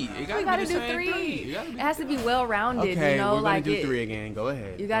 3. many? It we gotta gotta be the do same 3. 3. It gotta be It has to be well rounded. Okay, you know, we're gonna like do it, 3 again. Go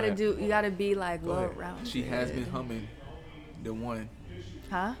ahead. You Go gotta ahead. you gotta be like Go well ahead. rounded. She has been humming the one.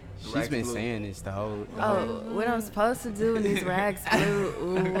 Huh? She's Rags been Blue. saying this the whole. Oh, what I'm supposed to do in these rags blue.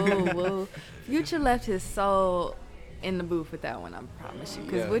 Ooh. Future left his soul in the booth with that one, I promise you.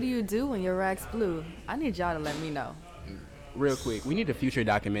 Because Yeah. what do you do when your rags blue? I need y'all to let me know. Real quick, we need a Future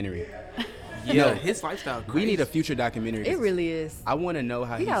documentary. Yeah, No. his lifestyle. We Crazy. need a Future documentary. It really is. I want to know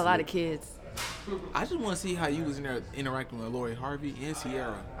how He got he's a lot of lived. kids. I just want to see how you was in there interacting with Lori Harvey and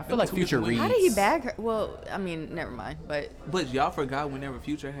Sierra. I feel like Future reads. How did he bag her? Well, I mean, never mind. But But y'all forgot whenever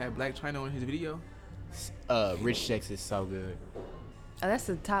Future had Black China on his video. Rich Checks is so good. that's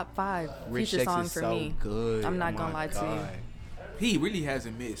the top 5 Rich Future Checks song is for so me. good. I'm not Oh gonna my lie to you. God. He really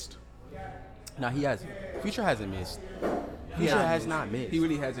hasn't missed. No, he hasn't. Future hasn't missed. Future hasn't has missed. not missed. He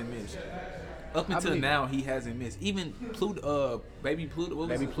really hasn't missed. Up until believe now, he hasn't missed. Even Pluto, Baby Pluto. What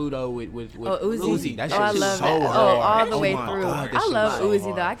was Baby it? Pluto with Oh, Uzi. That Oh, shit I is love so that. hard. Oh, all the way my through. God, that I shit love is so Uzi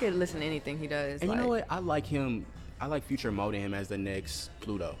hard. though. I could listen to anything he does. And like, you know what? I like him. I like Future molding him as the next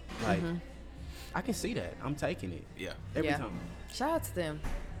Pluto. Like, I can see that. I'm taking it Yeah. every Yeah. time. Shout out to them.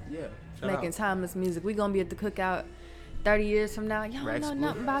 Yeah. Making out. timeless music. We gonna be at the cookout 30 years from now. Y'all Rags don't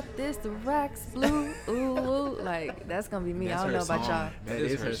know Blue. nothing about this. The Rax Blue. Ooh. Like, that's gonna be me. That's I don't her know about song. y'all. That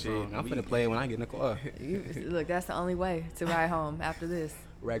is is her her shit. song. I'm We- finna play it when I get in the car. Look, that's the only way to ride home after this.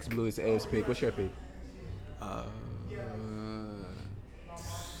 Rax Blue is Ed's pick. What's your pick?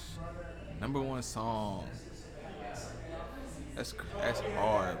 Number 1 song. That's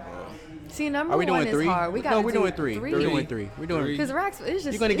hard, bro. See, number Are we one doing 3? is hard. We gotta no, we're do doing 3. We're doing 3. We're doing. Three. Because Rax is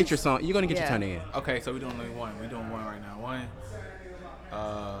just. You're gonna get your it's- song. You're gonna get your yeah. turn in. Okay, so we're doing only 1. We're doing 1 right now. 1.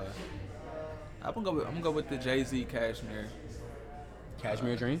 I'm gonna go with the Jay-Z Cashmere.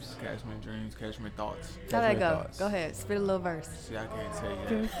 Cashmere Dreams. Cashmere Dreams, Cashmere Thoughts. How'd that Cashmere go? Thoughts. Go ahead, spit a little verse. See, I can't tell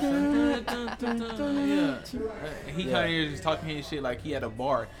you that. Yeah. He kind of here just talking his shit like he had a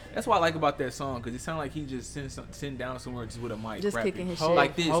bar. That's what I like about that song, because it sounded like he just sitting down somewhere just with a mic. Just rapping. kicking his Hov- shit.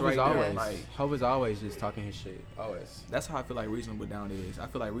 Like this Hov right is there. always, Like, Hov is always just talking his shit. Always. that's how I feel like Reasonable Doubt is. I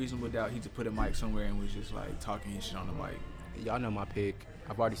feel like Reasonable Doubt, he just put a mic somewhere and was just like talking his shit on the mic. Y'all know my pick.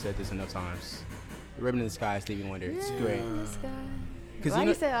 I've already said this enough times. Ribbon in the Sky, Stevie Wonder. It's great. Why you you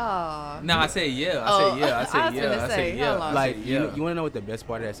know, say, oh? No, I say yeah. Oh, I say yeah. I I say was yeah. gonna I say, say yeah. hold on. I like, say you yeah. want to know what the best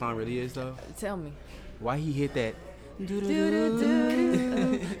part of that song really is, though? Tell me. Why he hit that?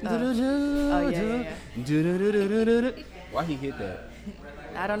 Oh, yeah. Why he hit that?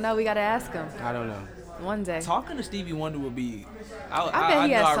 I don't know. We got to ask him I don't know. one day. Talking to Stevie Wonder would be. I bet he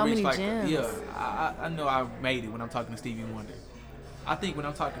know has I so reached many gems. Yeah, I know I made it when I'm talking to Stevie Wonder. I think when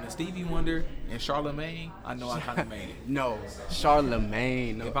I'm talking to Stevie Wonder and Charlemagne, I know I kind of made it. No,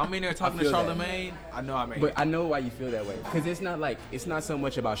 Charlemagne. No. If I'm in there talking to feel that. Charlemagne, I know I made But it. I know why you feel that way. Because it's not so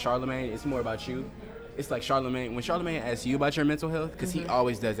much about Charlemagne, it's more about you. It's like Charlemagne, when Charlemagne asks you about your mental health, because he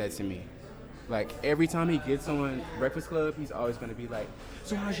always does that to me. Like, every time he gets on Breakfast Club, he's always going to be like,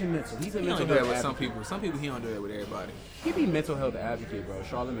 so how's your mental? He's a He mental don't do that health with some advocate. people. Some people he don't do that with everybody. He be mental health advocate, bro.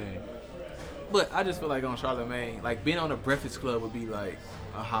 Charlemagne. But I just feel like on Charlemagne, like being on the Breakfast Club would be like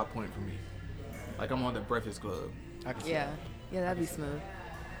a high point for me. Like I'm on the Breakfast Club. I can see Yeah. Yeah, that'd be smooth.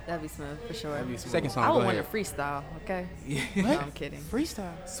 That'd be smooth for sure. That'd be smooth. Second song, I go would want ahead. to freestyle, okay? Yeah. No, I'm kidding.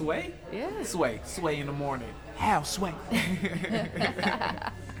 Freestyle. Sway? Yeah. Sway in the morning. How? Sway.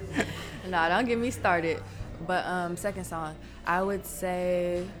 Nah, don't get me started. But second song, I would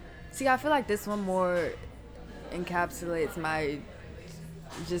say. See, I feel like this one more encapsulates my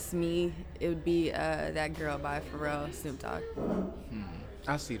just me. It would be That Girl by Pharrell, Snoop Dogg.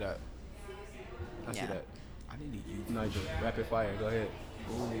 I see that. I see Yeah. that. I need you. Nigel, rapid fire. Go ahead.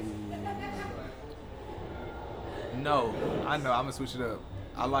 No, I know. I'm gonna switch it up.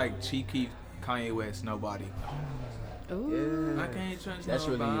 I like Chief Keef, Kanye West, Nobody. Ooh. I can't trust That's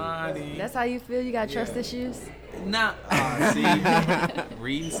really you. nobody. That's how you feel? You got trust Yeah. issues? Nah. See,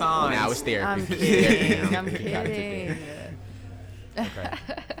 reading signs. Now it's therapy. I'm kidding. I'm You gotta take kidding. Okay.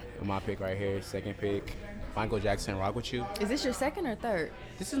 My pick right here, second pick, Michael Jackson, Rock With You. Is this your second or third?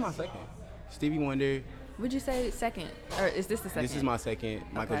 This is my second. Stevie Wonder. Would you say second? Or is this the second? This is my second.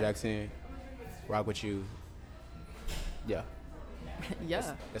 Michael Okay. Jackson, Rock With You. Yeah,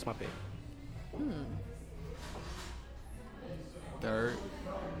 Yeah. that's my pick. Third.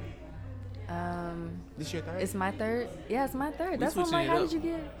 This your third? It's my third. Yeah, it's my third. We That's what I'm switching like. it How up. did you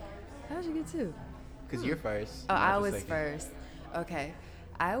get? How did you get two? Because you're first. Oh, I Michael's was second. first. Okay,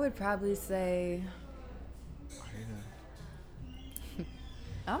 I would probably say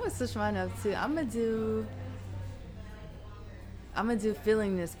I'm gonna switch mine up too. I'm gonna do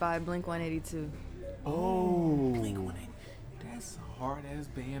 "Feeling This" by Blink-182. Oh. That's a hard ass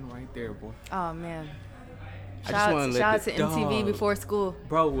band right there, boy. Oh man. I just want to Shout out let to the MTV dog. before school.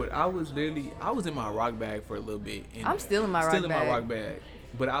 Bro, I was in my rock bag for a little bit. And I'm still in my rock still in my bag. rock bag.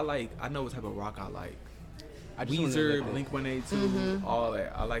 But I know what type of rock I like. I just wanna Weezer, let the- Blink-182, Mm-hmm. all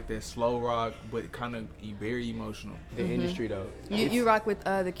that. I like that slow rock, but kind of very emotional. the industry though. You rock with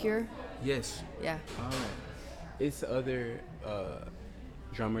The Cure? Yes. Yeah. All right. It's other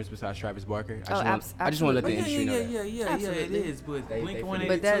drummers besides Travis Barker. Oh, I just want to let the absolutely. industry know that. yeah, Absolutely. it is. But They Blink-182,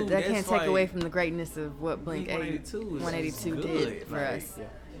 But that that's can't take like, away from the greatness of what Blink-182 is 182 good. did for Like, us. Yeah.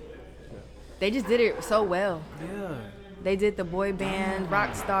 They just did it so well. Yeah. They did the boy band,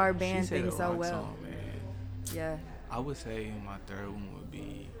 rock star She band said thing a so rock well. song, man. Yeah. I would say my third one would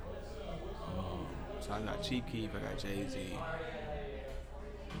be. So I got Chief Keef, I got Jay-Z.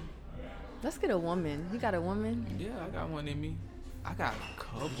 Let's get a woman. You got a woman? Yeah, I got one in me. I got a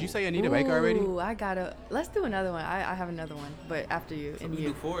couple. Did you say Anita Baker already? Ooh, I got a. Let's do another one. I have another one, but after you So and we you.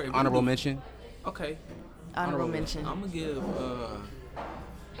 do four. If we Honorable do- mention. Okay. Honorable mention. I'm gonna give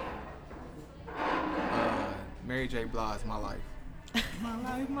Mary J. Blige My Life. My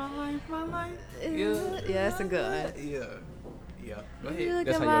life. Yeah, that's a good one. Yeah. Yeah. Go Look ahead.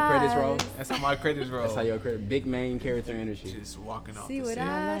 That's at how your my credits roll. eyes. That's how my credits roll. That's how your credit. Big main character energy. Just walking off See the what set.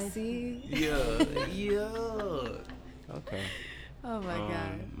 I see. Yeah. Yeah. Okay. Oh my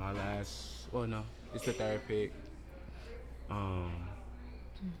god. My last. Well, no, it's the third pick. Dang.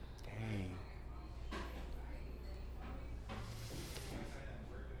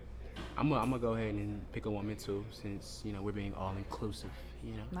 I'm gonna go ahead and pick a woman too, since we're being all inclusive.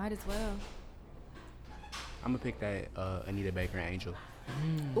 Might as well. I'm gonna pick that Anita Baker Angel.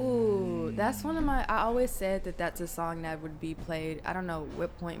 Ooh, that's one of my. I always said that that's a song that would be played. I don't know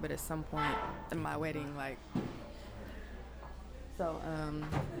what point, but at some point in my wedding, like So,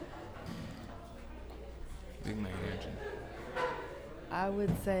 Big man energy. I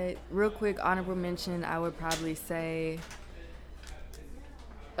would say, real quick, honorable mention, I would probably say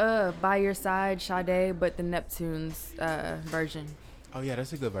By Your Side, Sade, but the Neptunes version. Oh yeah,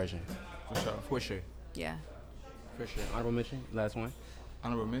 that's a good version. For sure. For sure. Yeah. For sure. Honorable mention. Last one.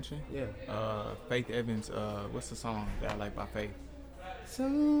 Honorable mention? Yeah. Faith Evans, what's the song that I like by Faith?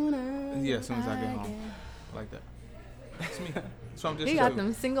 Soon as Yeah, as soon as I get home. I like that. That's me. That's what I'm just He got doing.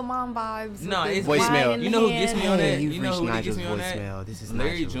 them single mom vibes. No, with it's the voicemail. wine in You know who the gets me hand. on that? Hey, You you've know reached who gets Nigel's me on voicemail. that? This is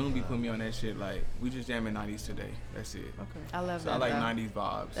Larry Nigel. June be putting me on that shit. Like, we just jamming 90s today. That's it. Okay. I love So that. I like though. 90s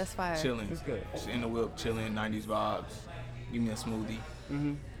vibes. That's fire. Chilling. That's good. Just in the whip, chilling, 90s vibes. Give me a smoothie.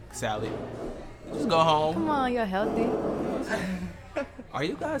 Mm-hmm. Salad. Just go home. Come on, you're healthy. Are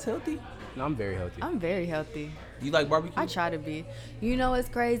you guys healthy? No, I'm very healthy. I'm very healthy. You like barbecue? I try to be. You know what's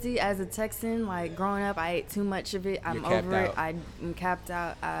crazy? As a Texan, like growing up, I ate too much of it. I'm You're capped over it. out. I'm capped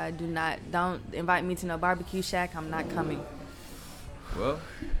out. I don't invite me to no barbecue shack. I'm not coming. Well,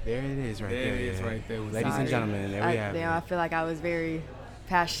 There it is, right there. there it is yeah. right there. Ladies and Sorry. gentlemen, there we have I it. feel like I was very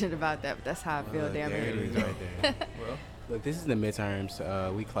passionate about that, but that's how I feel. Look, Damn there it it. is right there. well, Look, this is the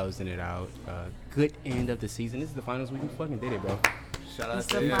midterms. We closing it out. Good end of the season. This is the finals. We fucking did it, bro. shout out It's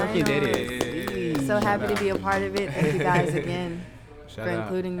to the you. finals. Did it. So Shout happy to out. be a part of it. Thank you guys again Shout for out.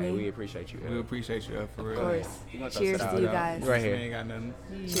 including Hey, we me. appreciate you. We appreciate you, for real. Of course. You gonna throw Cheers shout to out, you y'all? guys. Right We here. ain't got nothing.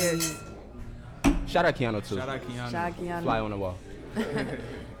 Cheers. Shout out Keanu too. Shout out Keanu. Shout out Keanu. Fly on the wall. All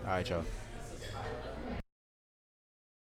right, y'all.